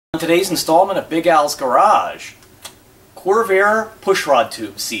today's installment of Big Al's Garage, Corvair pushrod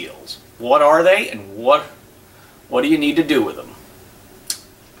tube seals. What are they and what do you need to do with them?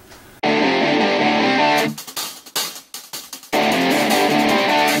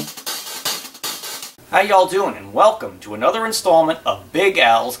 How y'all doing, and welcome to another installment of Big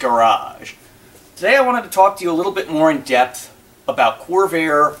Al's Garage. Today I wanted to talk to you a little bit more in depth about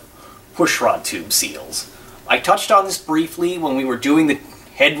Corvair pushrod tube seals. I touched on this briefly when we were doing the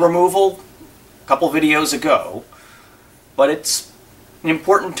head removal a couple videos ago, but it's an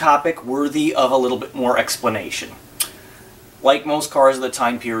important topic worthy of a little bit more explanation. Like most cars of the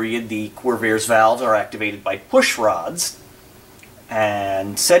time period, the Corvair's valves are activated by push rods,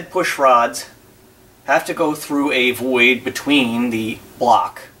 and said push rods have to go through a void between the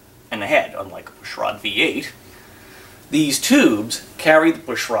block and the head, unlike a pushrod V8. These tubes carry the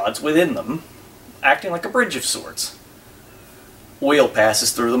push rods within them, acting like a bridge of sorts. Oil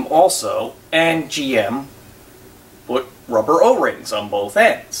passes through them also, and GM put rubber O-rings on both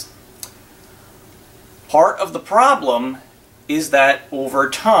ends. Part of the problem is that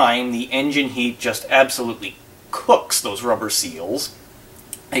over time the engine heat just absolutely cooks those rubber seals.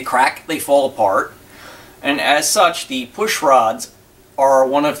 They crack, they fall apart, and as such the push rods are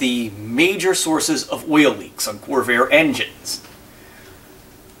one of the major sources of oil leaks on Corvair engines.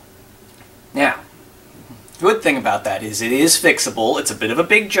 Now, good thing about that is it is fixable. It's a bit of a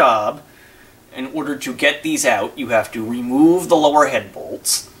big job. In order to get these out, you have to remove the lower head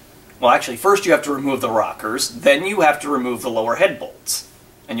bolts. Well, actually, first you have to remove the rockers, then you have to remove the lower head bolts.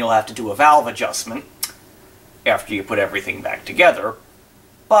 And you'll have to do a valve adjustment after you put everything back together.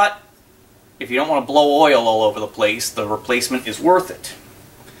 But if you don't want to blow oil all over the place, the replacement is worth it.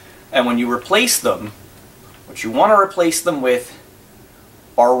 And when you replace them, what you want to replace them with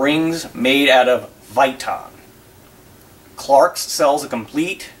are rings made out of Viton. Clark's sells a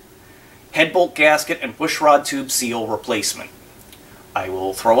complete head bolt gasket and pushrod tube seal replacement. I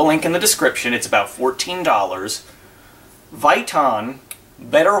will throw a link in the description. It's about $14. Viton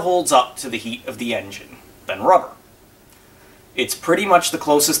better holds up to the heat of the engine than rubber. It's pretty much the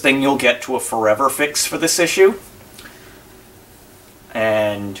closest thing you'll get to a forever fix for this issue.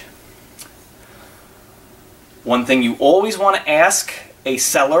 And one thing you always want to ask a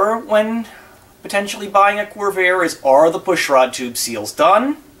seller when potentially buying a Corvair is, are the pushrod tube seals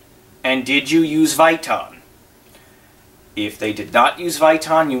done? And did you use Viton? If they did not use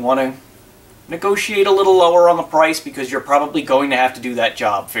Viton, you want to negotiate a little lower on the price because you're probably going to have to do that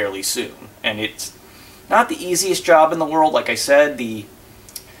job fairly soon. And it's not the easiest job in the world. Like I said, the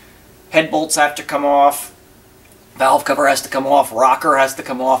head bolts have to come off, valve cover has to come off, rocker has to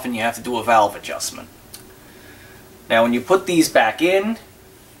come off, and you have to do a valve adjustment. Now when you put these back in,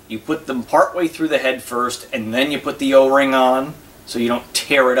 you put them partway through the head first, and then you put the O-ring on so you don't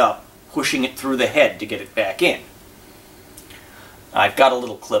tear it up, pushing it through the head to get it back in. I've got a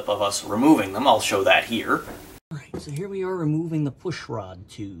little clip of us removing them. I'll show that here. Alright, so here we are removing the pushrod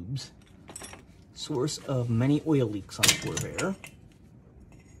tubes. Source of many oil leaks on Corvair.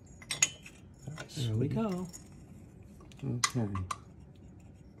 There we go. Okay.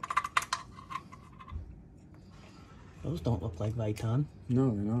 Those don't look like Viton. No,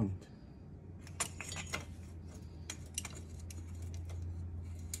 they don't.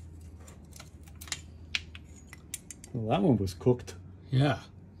 Well, that one was cooked. Yeah.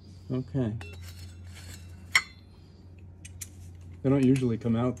 Okay. They don't usually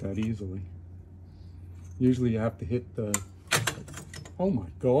come out that easily. Usually you have to hit the... Oh my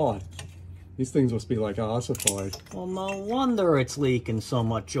god. These things must be like ossified. Well, no wonder it's leaking so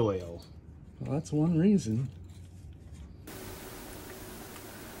much oil. Well, that's one reason.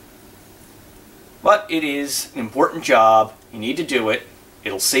 But it is an important job. You need to do it.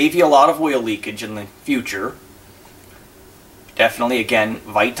 It'll save you a lot of oil leakage in the future. Definitely, again,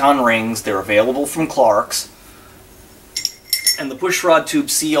 Viton rings. They're available from Clark's. And the pushrod tube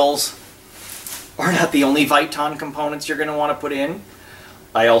seals are not the only Viton components you're going to want to put in.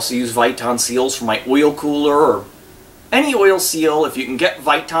 I also use Viton seals for my oil cooler or any oil seal. If you can get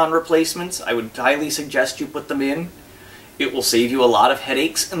Viton replacements, I would highly suggest you put them in. It will save you a lot of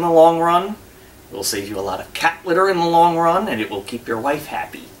headaches in the long run. It will save you a lot of cat litter in the long run, and it will keep your wife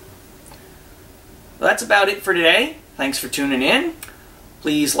happy. Well, that's about it for today. Thanks for tuning in.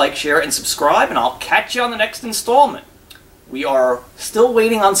 Please like, share, and subscribe, and I'll catch you on the next installment. We are still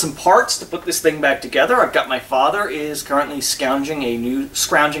waiting on some parts to put this thing back together. I've got my father is currently scrounging a new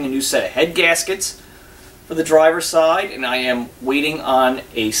set of head gaskets for the driver's side, and I am waiting on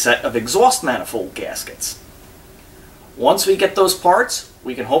a set of exhaust manifold gaskets. Once we get those parts,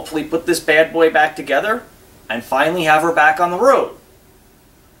 we can hopefully put this bad boy back together and finally have her back on the road.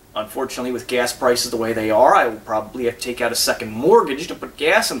 Unfortunately, with gas prices the way they are, I will probably have to take out a second mortgage to put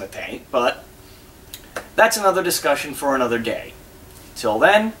gas in the tank, but that's another discussion for another day. Till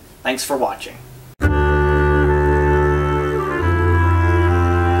then, thanks for watching.